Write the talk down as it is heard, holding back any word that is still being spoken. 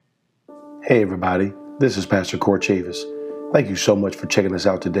Hey everybody, this is Pastor Court Chavis. Thank you so much for checking us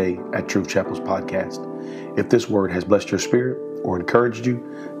out today at Truth Chapel's podcast. If this word has blessed your spirit or encouraged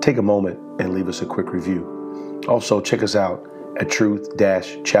you, take a moment and leave us a quick review. Also, check us out at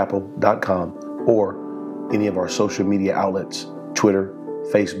truth-chapel.com or any of our social media outlets, Twitter,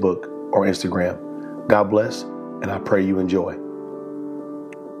 Facebook, or Instagram. God bless, and I pray you enjoy.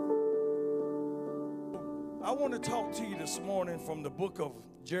 I want to talk to you this morning from the book of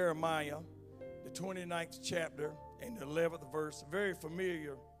Jeremiah, the 29th chapter and the 11th verse. Very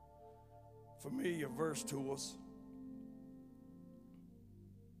familiar verse to us.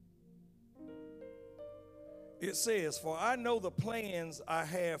 It says, "For I know the plans I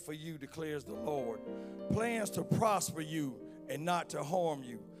have for you, declares the Lord. Plans to prosper you and not to harm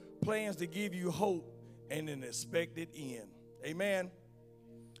you. Plans to give you hope and an expected end." Amen.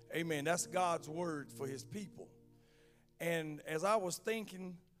 Amen. That's God's word for his people. And as I was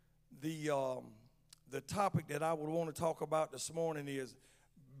thinking, the topic that I would want to talk about this morning is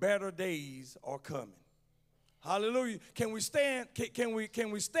better days are coming. Hallelujah. Can we stand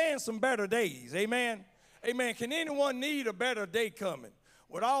some better days? Amen. Amen. Can anyone need a better day coming?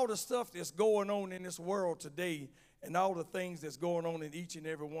 With all the stuff that's going on in this world today and all the things that's going on in each and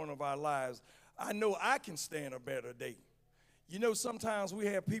every one of our lives, I know I can stand a better day. You know, sometimes we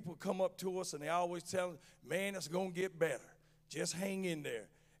have people come up to us and they always tell us, man, it's going to get better. Just hang in there.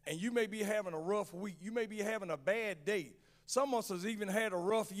 And you may be having a rough week. You may be having a bad day. Some of us has even had a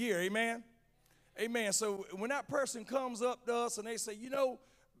rough year. Amen? Amen. So when that person comes up to us and they say, you know,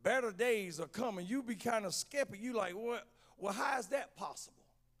 better days are coming, you be kind of skeptical. You like, well, how is that possible?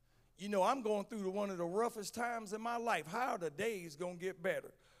 You know, I'm going through one of the roughest times in my life. How are the days going to get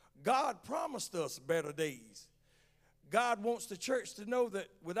better? God promised us better days. God wants the church to know that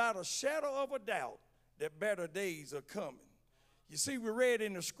without a shadow of a doubt that better days are coming. You see, we read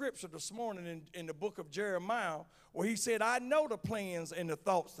in the scripture this morning in the book of Jeremiah where he said, I know the plans and the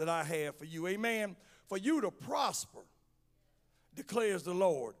thoughts that I have for you. Amen. For you to prosper, declares the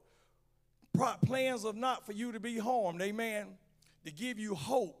Lord. Plans of not for you to be harmed. Amen. To give you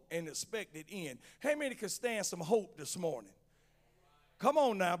hope and expected end. How many can stand some hope this morning? Come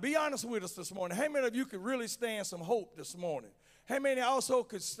on now, be honest with us this morning. How many of you could really stand some hope this morning? How many also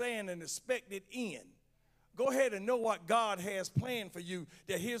could stand an expected end? Go ahead and know what God has planned for you,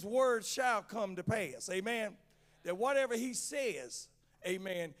 that his word shall come to pass. Amen. That whatever he says,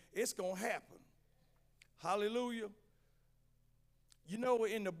 amen, it's going to happen. Hallelujah. You know,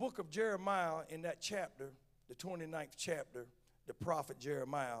 in the book of Jeremiah, in that chapter, the 29th chapter, the prophet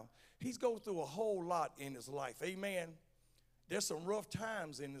Jeremiah, he's going through a whole lot in his life. Amen. There's some rough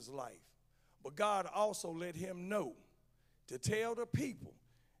times in his life, but God also let him know to tell the people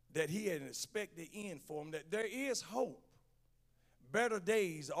that he had an expected end for them, that there is hope. Better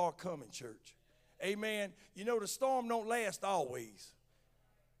days are coming, church. Amen. You know, the storm don't last always.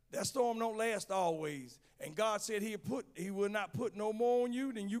 That storm don't last always. And God said he will not put no more on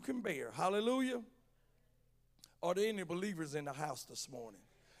you than you can bear. Hallelujah. Are there any believers in the house this morning?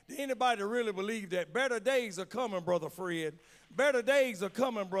 Did anybody really believe that better days are coming, Brother Fred? Better days are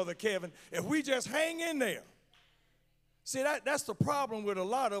coming, Brother Kevin, if we just hang in there. See, that's the problem with a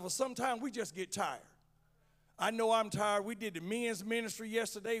lot of us. Sometimes we just get tired. I know I'm tired. We did the men's ministry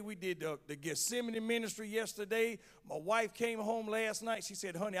yesterday. We did the Gethsemane ministry yesterday. My wife came home last night. She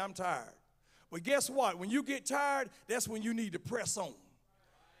said, honey, I'm tired. But guess what? When you get tired, that's when you need to press on.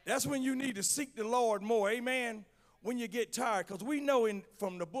 That's when you need to seek the Lord more. Amen. When you get tired, because we know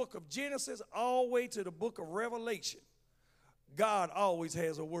from the book of Genesis all the way to the book of Revelation, God always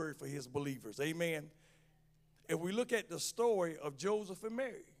has a word for his believers. Amen. If we look at the story of Joseph and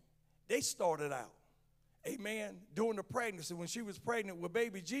Mary, they started out, amen, during the pregnancy, when she was pregnant with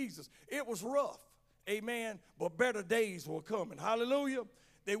baby Jesus, it was rough, amen, but better days were coming. Hallelujah.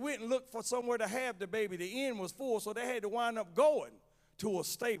 They went and looked for somewhere to have the baby. The inn was full, so they had to wind up going to a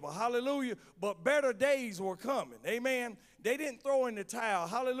stable. Hallelujah. But better days were coming. Amen. They didn't throw in the towel.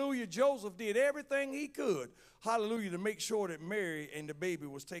 Hallelujah. Joseph did everything he could. Hallelujah. To make sure that Mary and the baby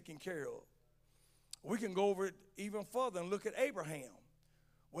was taken care of. We can go over it even further and look at Abraham.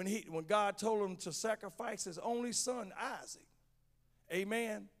 When God told him to sacrifice his only son, Isaac.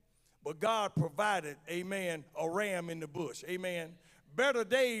 Amen. But God provided, amen, a ram in the bush. Amen. Better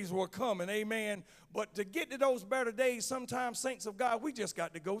days were coming, amen. But to get to those better days, sometimes, saints of God, we just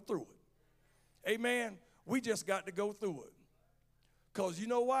got to go through it. Amen. We just got to go through it. Because you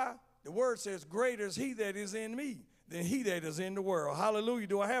know why? The word says, greater is he that is in me than he that is in the world. Hallelujah.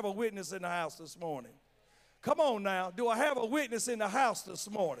 Do I have a witness in the house this morning? Come on now. Do I have a witness in the house this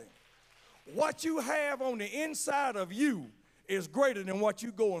morning? What you have on the inside of you is greater than what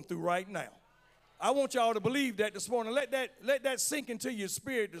you're going through right now. I want y'all to believe that this morning. Let that sink into your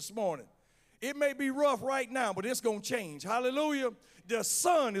spirit this morning. It may be rough right now, but it's going to change. Hallelujah. The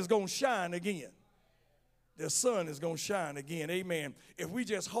sun is going to shine again. The sun is going to shine again. Amen. If we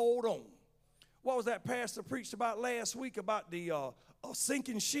just hold on. What was that pastor preached about last week about the a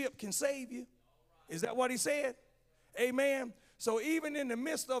sinking ship can save you? Is that what he said? Amen. So even in the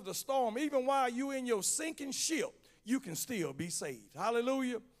midst of the storm, even while you're in your sinking ship, you can still be saved.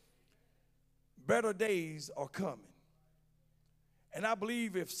 Hallelujah. Better days are coming. And I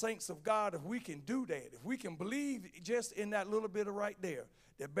believe if saints of God, if we can do that, if we can believe just in that little bit of right there,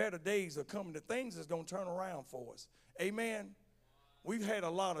 that better days are coming, that things is going to turn around for us. Amen. We've had a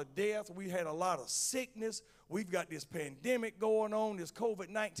lot of death. We've had a lot of sickness. We've got this pandemic going on, this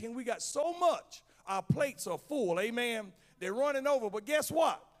COVID-19. We got so much. Our plates are full. Amen. They're running over. But guess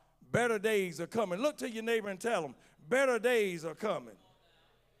what? Better days are coming. Look to your neighbor and tell them, better days are coming.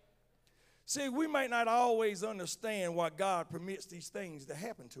 See, we might not always understand why God permits these things to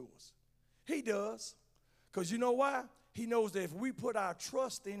happen to us. He does. Because you know why? He knows that if we put our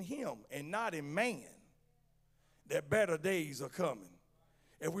trust in him and not in man, that better days are coming.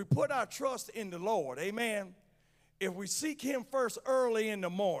 If we put our trust in the Lord, amen, if we seek him first early in the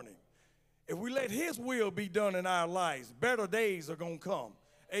morning, if we let his will be done in our lives, better days are going to come.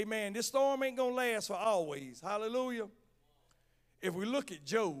 Amen. This storm ain't going to last for always. Hallelujah. If we look at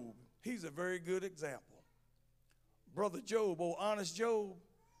Job, he's a very good example. Brother Job, oh, honest Job,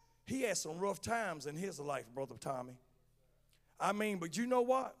 he had some rough times in his life, Brother Tommy. I mean, but you know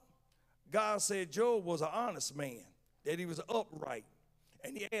what? God said Job was an honest man, that he was upright.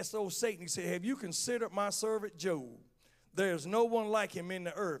 And he asked old Satan, he said, have you considered my servant Job? There's no one like him in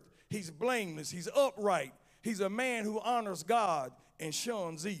the earth. He's blameless. He's upright. He's a man who honors God and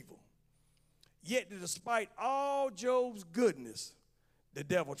shuns evil. Yet despite all Job's goodness, the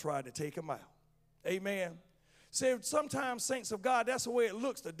devil tried to take him out. Amen. See, sometimes, saints of God, that's the way it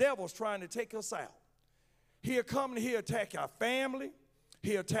looks. The devil's trying to take us out. He'll come and he'll attack our family.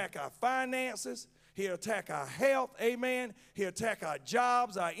 He'll attack our finances. He'll attack our health. Amen. He'll attack our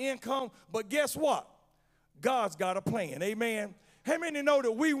jobs, our income. But guess what? God's got a plan. Amen. How many know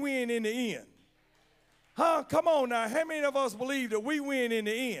that we win in the end? Huh? Come on now. How many of us believe that we win in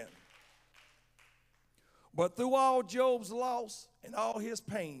the end? But through all Job's loss and all his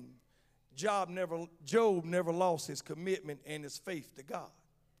pain, Job never lost his commitment and his faith to God.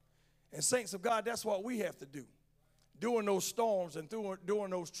 And saints of God, that's what we have to do. During those storms and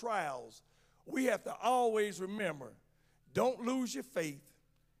during those trials, we have to always remember, don't lose your faith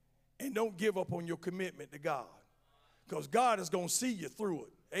and don't give up on your commitment to God. Because God is going to see you through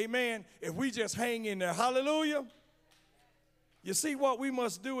it. Amen. If we just hang in there, hallelujah. You see what we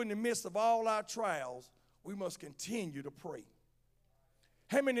must do in the midst of all our trials? We must continue to pray.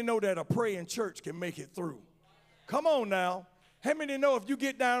 How many know that a praying church can make it through? Come on now. How many know if you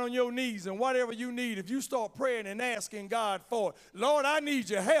get down on your knees and whatever you need, if you start praying and asking God for it, Lord, I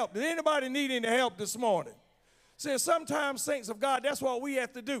need your help. Did anybody need any help this morning? See, sometimes, saints of God, that's what we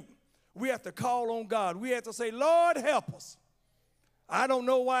have to do. We have to call on God. We have to say, Lord, help us. I don't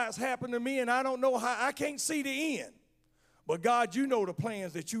know why it's happened to me, and I don't know how. I can't see the end. But God, you know the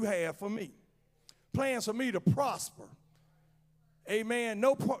plans that you have for me. Plans for me to prosper. Amen.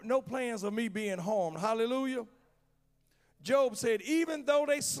 No plans of me being harmed. Hallelujah. Job said, even though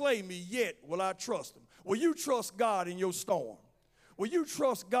they slay me, yet will I trust them. Will you trust God in your storm? Will you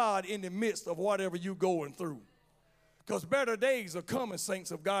trust God in the midst of whatever you're going through? Because better days are coming, saints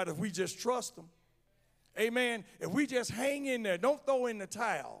of God, if we just trust them. Amen. If we just hang in there, don't throw in the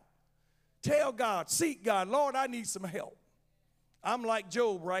towel. Tell God, seek God, Lord, I need some help. I'm like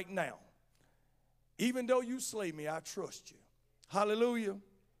Job right now. Even though you slay me, I trust you. Hallelujah.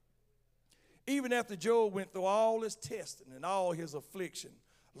 Even after Job went through all his testing and all his affliction,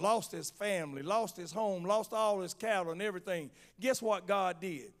 lost his family, lost his home, lost all his cattle and everything, guess what God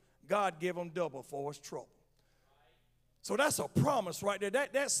did? God gave him double for his trouble. So that's a promise right there.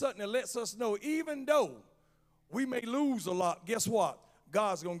 That's something that lets us know even though we may lose a lot, guess what?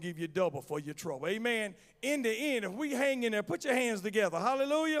 God's going to give you double for your trouble. Amen. In the end, if we hang in there, put your hands together.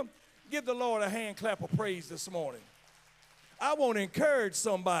 Hallelujah. Give the Lord a hand clap of praise this morning. I want to encourage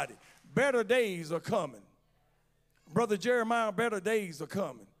somebody. Better days are coming. Brother Jeremiah, better days are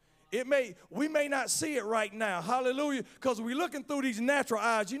coming. We may not see it right now, hallelujah, because we're looking through these natural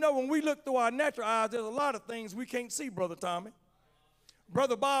eyes. You know, when we look through our natural eyes, there's a lot of things we can't see, Brother Tommy.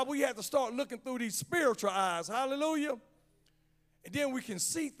 Brother Bob, we have to start looking through these spiritual eyes, hallelujah, and then we can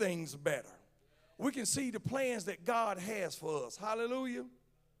see things better. We can see the plans that God has for us, hallelujah.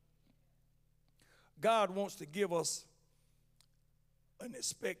 God wants to give us an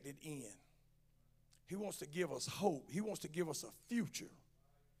expected end. He wants to give us hope. He wants to give us a future.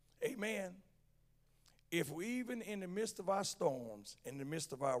 Amen. If we, even in the midst of our storms, in the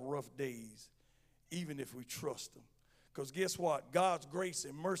midst of our rough days, even if we trust him. Because guess what? God's grace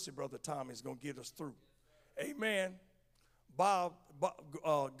and mercy, Brother Tommy, is going to get us through. Amen.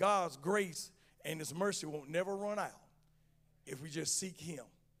 God's grace and his mercy won't never run out if we just seek him.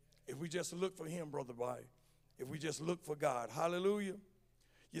 If we just look for him, Brother Bobby. If we just look for God. Hallelujah.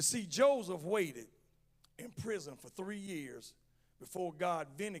 You see, Joseph waited in prison for 3 years before God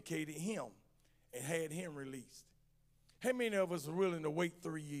vindicated him and had him released. How many of us are willing to wait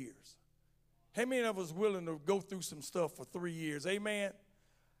 3 years? How many of us are willing to go through some stuff for 3 years? Amen.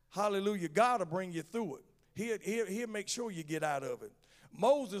 Hallelujah. God will bring you through it. He'll make sure you get out of it.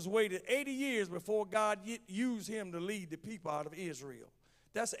 Moses waited 80 years before God used him to lead the people out of Israel.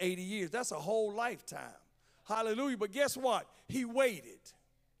 That's 80 years. That's a whole lifetime. Hallelujah. But guess what? He waited.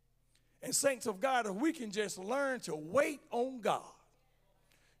 And saints of God, if we can just learn to wait on God.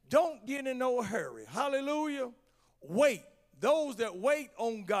 Don't get in no hurry. Hallelujah. Wait. Those that wait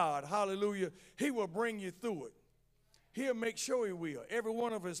on God, hallelujah, he will bring you through it. He'll make sure he will. Every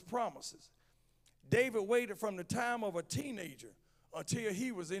one of his promises. David waited from the time of a teenager until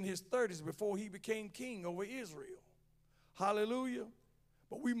he was in his 30s before he became king over Israel. Hallelujah.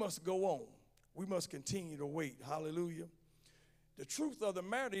 But we must go on. We must continue to wait. Hallelujah. The truth of the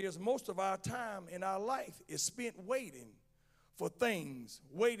matter is most of our time in our life is spent waiting for things,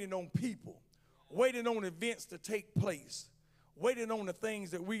 waiting on people, waiting on events to take place, waiting on the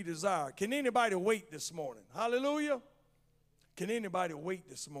things that we desire. Can anybody wait this morning? Hallelujah. Can anybody wait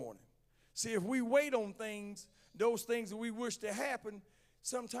this morning? See, if we wait on things, those things that we wish to happen,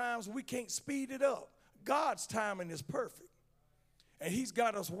 sometimes we can't speed it up. God's timing is perfect. And he's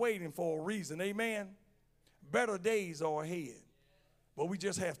got us waiting for a reason. Amen. Better days are ahead. But we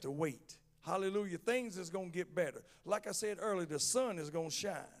just have to wait. Hallelujah. Things is going to get better. Like I said earlier, the sun is going to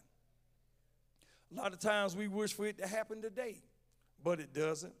shine. A lot of times we wish for it to happen today, but it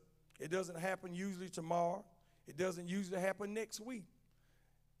doesn't. It doesn't happen usually tomorrow. It doesn't usually happen next week.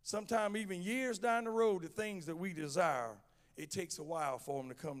 Sometimes even years down the road, the things that we desire, it takes a while for them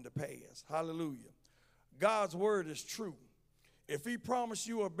to come to pass. Hallelujah. God's word is true. If he promised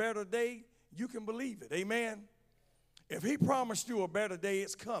you a better day, you can believe it. Amen. If he promised you a better day,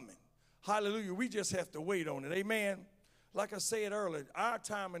 it's coming. Hallelujah. We just have to wait on it. Amen. Like I said earlier, our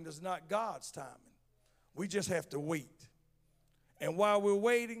timing is not God's timing. We just have to wait. And while we're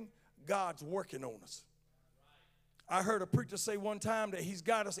waiting, God's working on us. I heard a preacher say one time that he's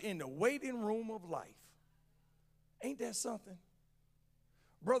got us in the waiting room of life. Ain't that something?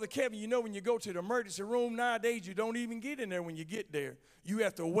 Brother Kevin, you know when you go to the emergency room nowadays, you don't even get in there when you get there. You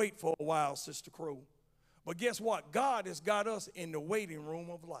have to wait for a while, Sister Crow. But guess what? God has got us in the waiting room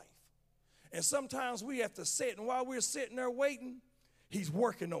of life. And sometimes we have to sit, and while we're sitting there waiting, he's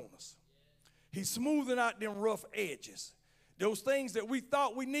working on us. He's smoothing out them rough edges. Those things that we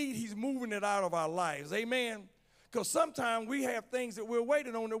thought we need, he's moving it out of our lives. Amen. Because sometimes we have things that we're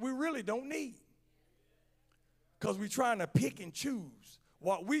waiting on that we really don't need. Because we're trying to pick and choose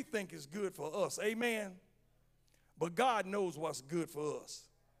what we think is good for us. Amen. But God knows what's good for us.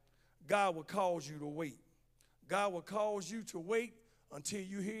 God will cause you to wait. God will cause you to wait until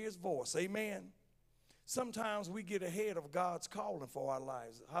you hear his voice. Amen. Sometimes we get ahead of God's calling for our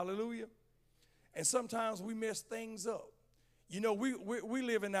lives. Hallelujah. And sometimes we mess things up. You know, we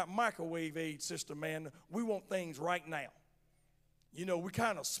live in that microwave age, sister, man. We want things right now. You know, we're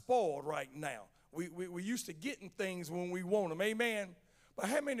kind of spoiled right now. We used to getting things when we want them. Amen. But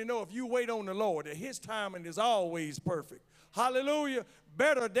how many know if you wait on the Lord that his timing is always perfect? Hallelujah.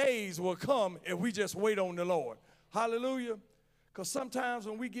 Better days will come if we just wait on the Lord. Hallelujah. Because sometimes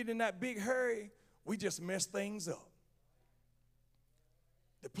when we get in that big hurry, we just mess things up.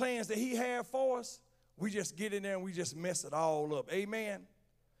 The plans that he had for us, we just get in there and we just mess it all up. Amen.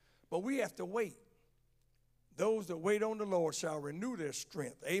 But we have to wait. Those that wait on the Lord shall renew their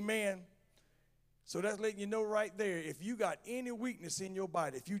strength. Amen. So that's letting you know right there, if you got any weakness in your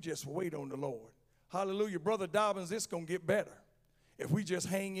body, if you just wait on the Lord. Hallelujah. Brother Dobbins, it's going to get better if we just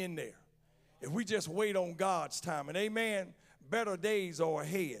hang in there. If we just wait on God's time. And amen, better days are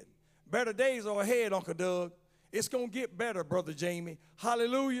ahead. Better days are ahead, Uncle Doug. It's going to get better, Brother Jamie.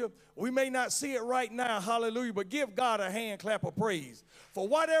 Hallelujah. We may not see it right now, hallelujah, but give God a hand clap of praise for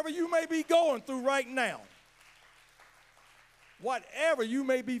whatever you may be going through right now. Whatever you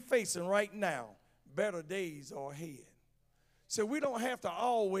may be facing right now, better days are ahead. So we don't have to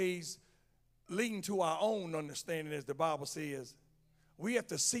always lean to our own understanding, as the Bible says. We have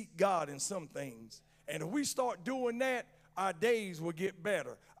to seek God in some things. And if we start doing that, our days will get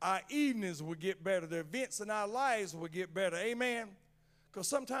better. Our evenings will get better. The events in our lives will get better. Amen? Because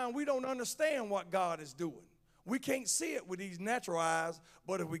sometimes we don't understand what God is doing. We can't see it with these natural eyes,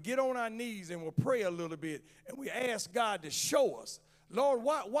 but if we get on our knees and we'll pray a little bit and we ask God to show us, Lord,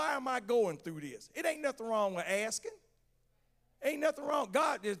 why am I going through this? It ain't nothing wrong with asking. Ain't nothing wrong.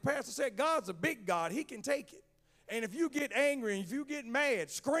 God, as Pastor said, God's a big God. He can take it. And if you get angry and if you get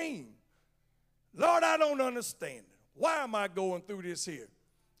mad, scream. Lord, I don't understand it. Why am I going through this here?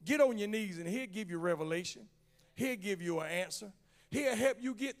 Get on your knees and he'll give you revelation. He'll give you an answer. He'll help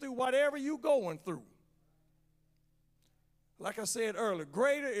you get through whatever you're going through. Like I said earlier,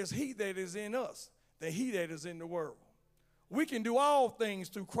 greater is he that is in us than he that is in the world. We can do all things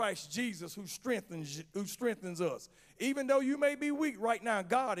through Christ Jesus who strengthens us. Even though you may be weak right now,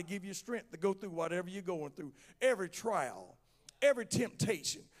 God will give you strength to go through whatever you're going through. Every trial, every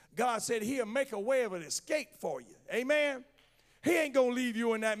temptation. God said he'll make a way of an escape for you. Amen? He ain't going to leave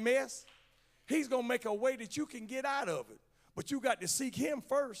you in that mess. He's going to make a way that you can get out of it. But you got to seek him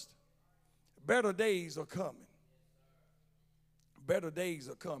first. Better days are coming. Better days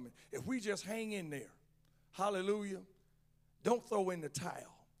are coming. If we just hang in there, hallelujah, don't throw in the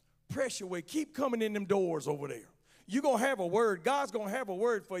towel. Press your way. Keep coming in them doors over there. You're going to have a word. God's going to have a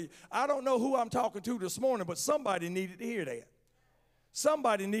word for you. I don't know who I'm talking to this morning, but somebody needed to hear that.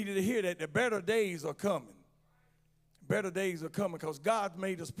 Somebody needed to hear that the better days are coming. Better days are coming because God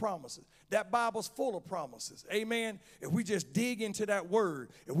made us promises. That Bible's full of promises. Amen. If we just dig into that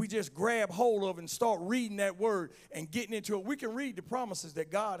word, if we just grab hold of it and start reading that word and getting into it, we can read the promises that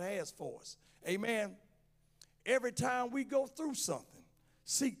God has for us. Amen. Every time we go through something,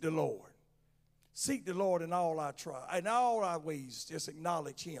 seek the Lord. Seek the Lord in all our trials, in all our ways. Just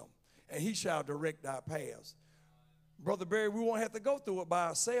acknowledge him, and he shall direct our paths. Brother Barry, we won't have to go through it by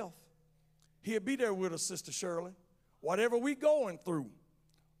ourselves. He'll be there with us, Sister Shirley. Whatever we going through,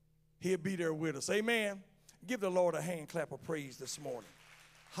 he'll be there with us. Amen. Give the Lord a hand clap of praise this morning.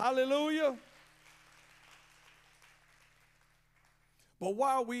 Hallelujah. But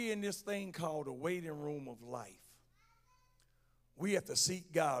while we in this thing called the waiting room of life, we have to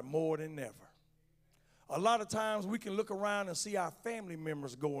seek God more than ever. A lot of times we can look around and see our family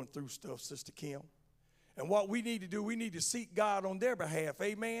members going through stuff, Sister Kim. And what we need to do, we need to seek God on their behalf.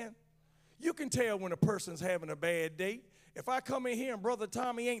 Amen. You can tell when a person's having a bad day. If I come in here and Brother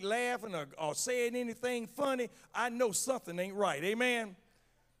Tommy ain't laughing or saying anything funny, I know something ain't right. Amen.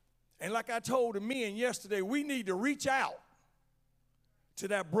 And like I told the men yesterday, we need to reach out to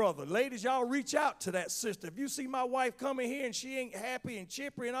that brother. Ladies, y'all reach out to that sister. If you see my wife coming here and she ain't happy and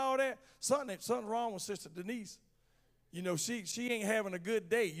chippery and all that, something wrong with Sister Denise. You know, she ain't having a good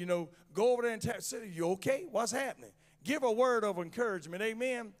day. You know, go over there and say, you okay? What's happening? Give her a word of encouragement.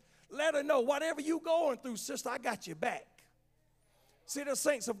 Amen. Let her know, whatever you going through, sister, I got your back. See, the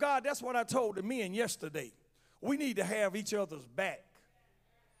saints of God, that's what I told the men yesterday. We need to have each other's back.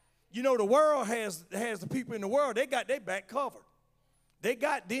 You know, the world has the people in the world, they got their back covered. They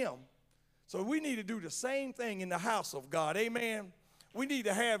got them. So we need to do the same thing in the house of God. Amen. We need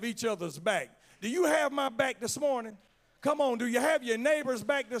to have each other's back. Do you have my back this morning? Come on, do you have your neighbor's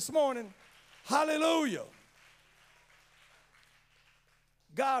back this morning? Hallelujah.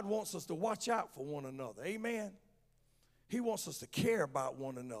 God wants us to watch out for one another. Amen. He wants us to care about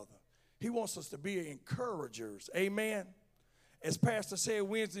one another. He wants us to be encouragers. Amen. As Pastor said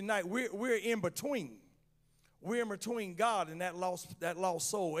Wednesday night, we're in between. We're in between God and that lost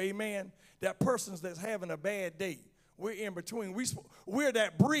soul. Amen. That person that's having a bad day. We're in between. We're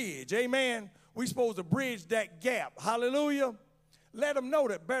that bridge. Amen. We're supposed to bridge that gap. Hallelujah. Let them know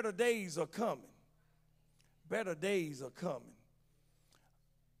that better days are coming. Better days are coming.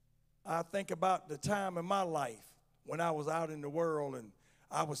 I think about the time in my life when I was out in the world and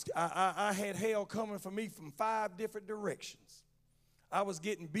I had hell coming for me from 5 different directions. I was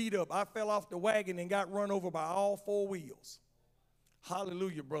getting beat up. I fell off the wagon and got run over by all 4 wheels.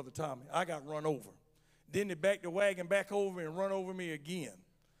 Hallelujah, Brother Tommy. I got run over. Then they backed the wagon back over and run over me again.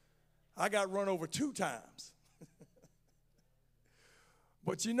 I got run over 2 times.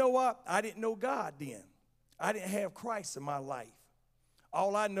 But you know what? I didn't know God then. I didn't have Christ in my life.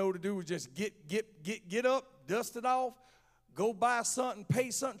 All I know to do is just get up, dust it off, go buy something,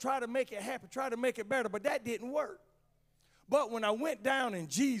 pay something, try to make it happen, try to make it better. But that didn't work. But when I went down in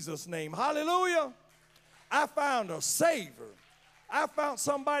Jesus' name, hallelujah, I found a Savior. I found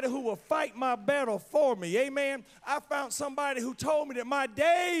somebody who will fight my battle for me. Amen. I found somebody who told me that my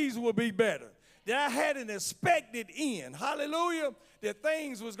days will be better, that I had an expected end. Hallelujah. That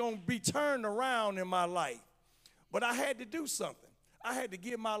things was going to be turned around in my life. But I had to do something. I had to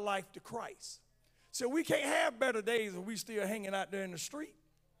give my life to Christ. So we can't have better days if we still hanging out there in the street.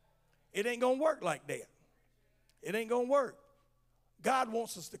 It ain't going to work like that. It ain't going to work. God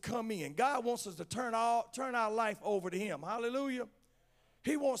wants us to come in. God wants us to turn our life over to him. Hallelujah.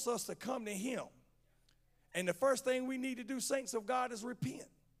 He wants us to come to him. And the first thing we need to do, saints of God, is repent.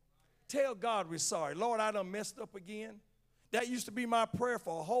 Tell God we're sorry. Lord, I done messed up again. That used to be my prayer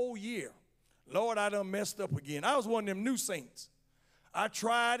for a whole year. Lord, I done messed up again. I was one of them new saints. I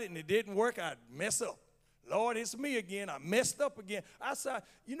tried it and it didn't work. I'd mess up. Lord, it's me again. I messed up again. I said,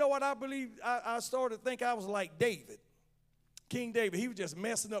 you know what I believe? I started to think I was like David. King David, he was just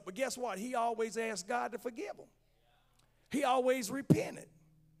messing up. But guess what? He always asked God to forgive him. He always repented.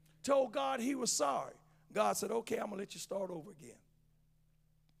 Told God he was sorry. God said, okay, I'm going to let you start over again.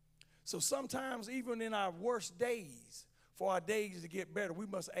 So sometimes even in our worst days, for our days to get better, we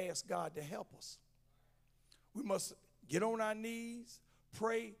must ask God to help us. We must get on our knees,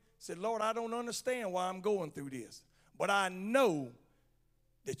 pray, say, Lord, I don't understand why I'm going through this, but I know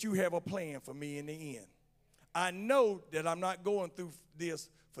that you have a plan for me in the end. I know that I'm not going through this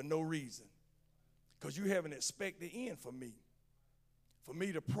for no reason, because you have an expected end for me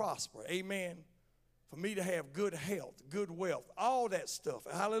to prosper, amen, for me to have good health, good wealth, all that stuff,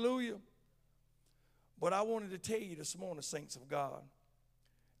 hallelujah. But I wanted to tell you this morning, saints of God,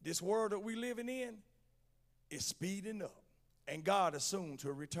 this world that we're living in is speeding up, and God is soon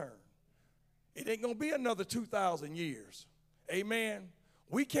to return. It ain't going to be another 2,000 years, amen.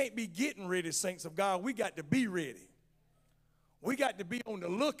 We can't be getting ready, saints of God. We got to be ready. We got to be on the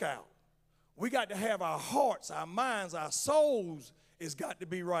lookout. We got to have our hearts, our minds, our souls has got to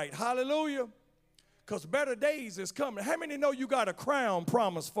be right. Hallelujah. Because better days is coming. How many know you got a crown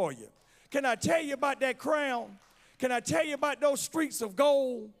promised for you? Can I tell you about that crown? Can I tell you about those streets of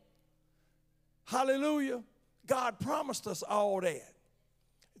gold? Hallelujah. God promised us all that.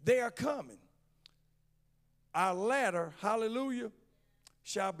 They are coming. Our latter, hallelujah,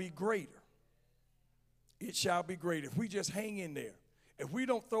 shall be greater. It shall be greater. If we just hang in there, if we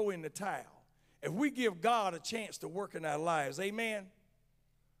don't throw in the towel, if we give God a chance to work in our lives, amen.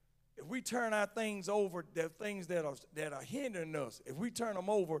 If we turn our things over, the things that are hindering us, if we turn them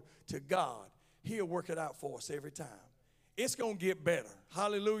over to God, he'll work it out for us every time. It's going to get better,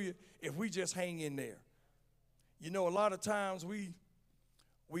 hallelujah, if we just hang in there. You know, a lot of times we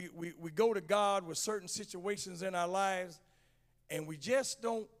go to God with certain situations in our lives, and we just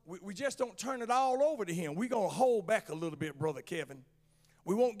don't turn it all over to him. We're going to hold back a little bit, Brother Kevin.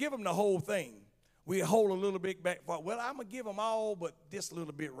 We won't give him the whole thing. We hold a little bit back. Well, I'm going to give them all, but this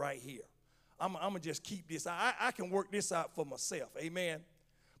little bit right here. I'm going to just keep this. I can work this out for myself. Amen.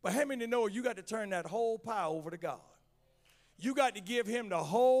 But how many know you got to turn that whole pie over to God? You got to give him the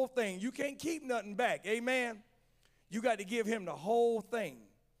whole thing. You can't keep nothing back. Amen. You got to give him the whole thing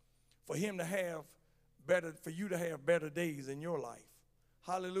for him to have better, for you to have better days in your life.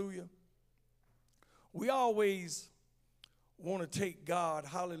 Hallelujah. We always want to take God,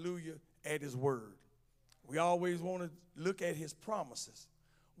 hallelujah, at his word. We always want to look at his promises.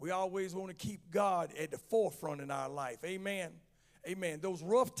 We always want to keep God at the forefront in our life. Amen. Amen. Those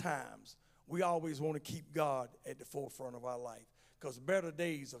rough times, we always want to keep God at the forefront of our life, because better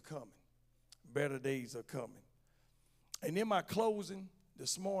days are coming. Better days are coming. And in my closing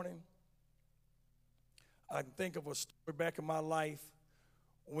this morning, I can think of a story back in my life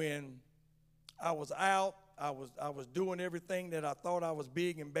when I was out. I was doing everything that I thought I was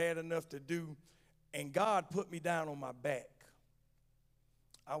big and bad enough to do, and God put me down on my back.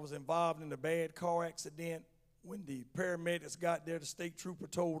 I was involved in a bad car accident. When the paramedics got there, the state trooper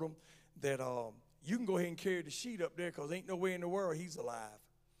told them that you can go ahead and carry the sheet up there because ain't no way in the world he's alive.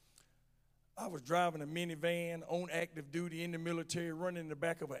 I was driving a minivan on active duty in the military, running in the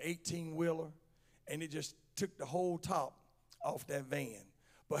back of an 18-wheeler, and it just took the whole top off that van.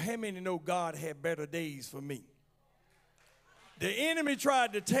 But how many know God had better days for me? The enemy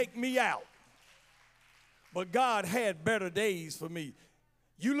tried to take me out, but God had better days for me.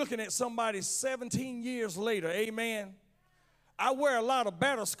 You looking at somebody 17 years later, amen. I wear a lot of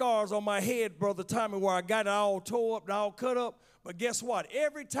battle scars on my head, Brother Tommy, where I got it all tore up and all cut up. But guess what?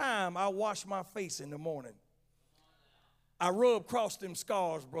 Every time I wash my face in the morning, I rub across them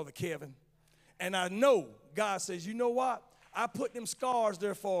scars, Brother Kevin. And I know God says, you know what? I put them scars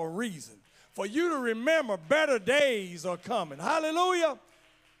there for a reason. For you to remember better days are coming. Hallelujah.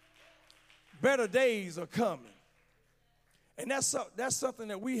 Better days are coming. And that's something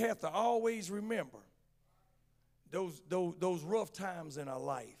that we have to always remember. Those rough times in our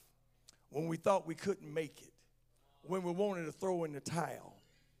life when we thought we couldn't make it, when we wanted to throw in the towel,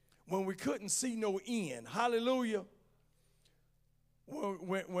 when we couldn't see no end. Hallelujah.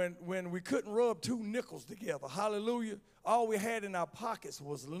 when we couldn't rub two nickels together. Hallelujah. All we had in our pockets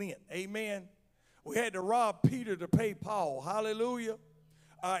was lint. Amen. We had to rob Peter to pay Paul. Hallelujah.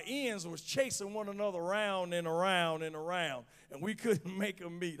 Our ends was chasing one another around and around and around, and we couldn't make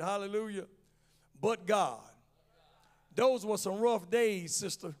them meet. Hallelujah. But God. Those were some rough days,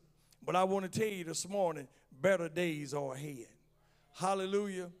 sister, but I want to tell you this morning, better days are ahead.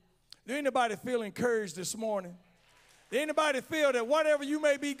 Hallelujah. Do anybody feel encouraged this morning? Do anybody feel that whatever you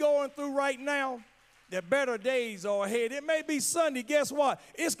may be going through right now, that better days are ahead? It may be Sunday. Guess what?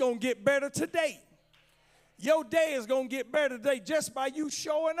 It's going to get better today. Your day is going to get better today just by you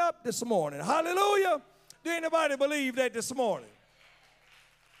showing up this morning. Hallelujah. Do anybody believe that this morning?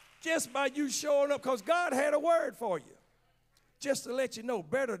 Just by you showing up, because God had a word for you. Just to let you know,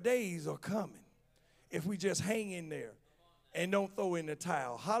 better days are coming if we just hang in there and don't throw in the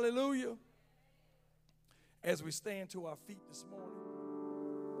towel. Hallelujah. As we stand to our feet this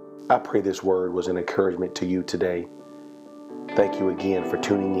morning. I pray this word was an encouragement to you today. Thank you again for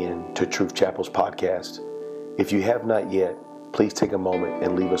tuning in to Truth Chapel's podcast. If you have not yet, please take a moment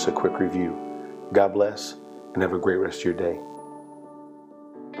and leave us a quick review. God bless and have a great rest of your day.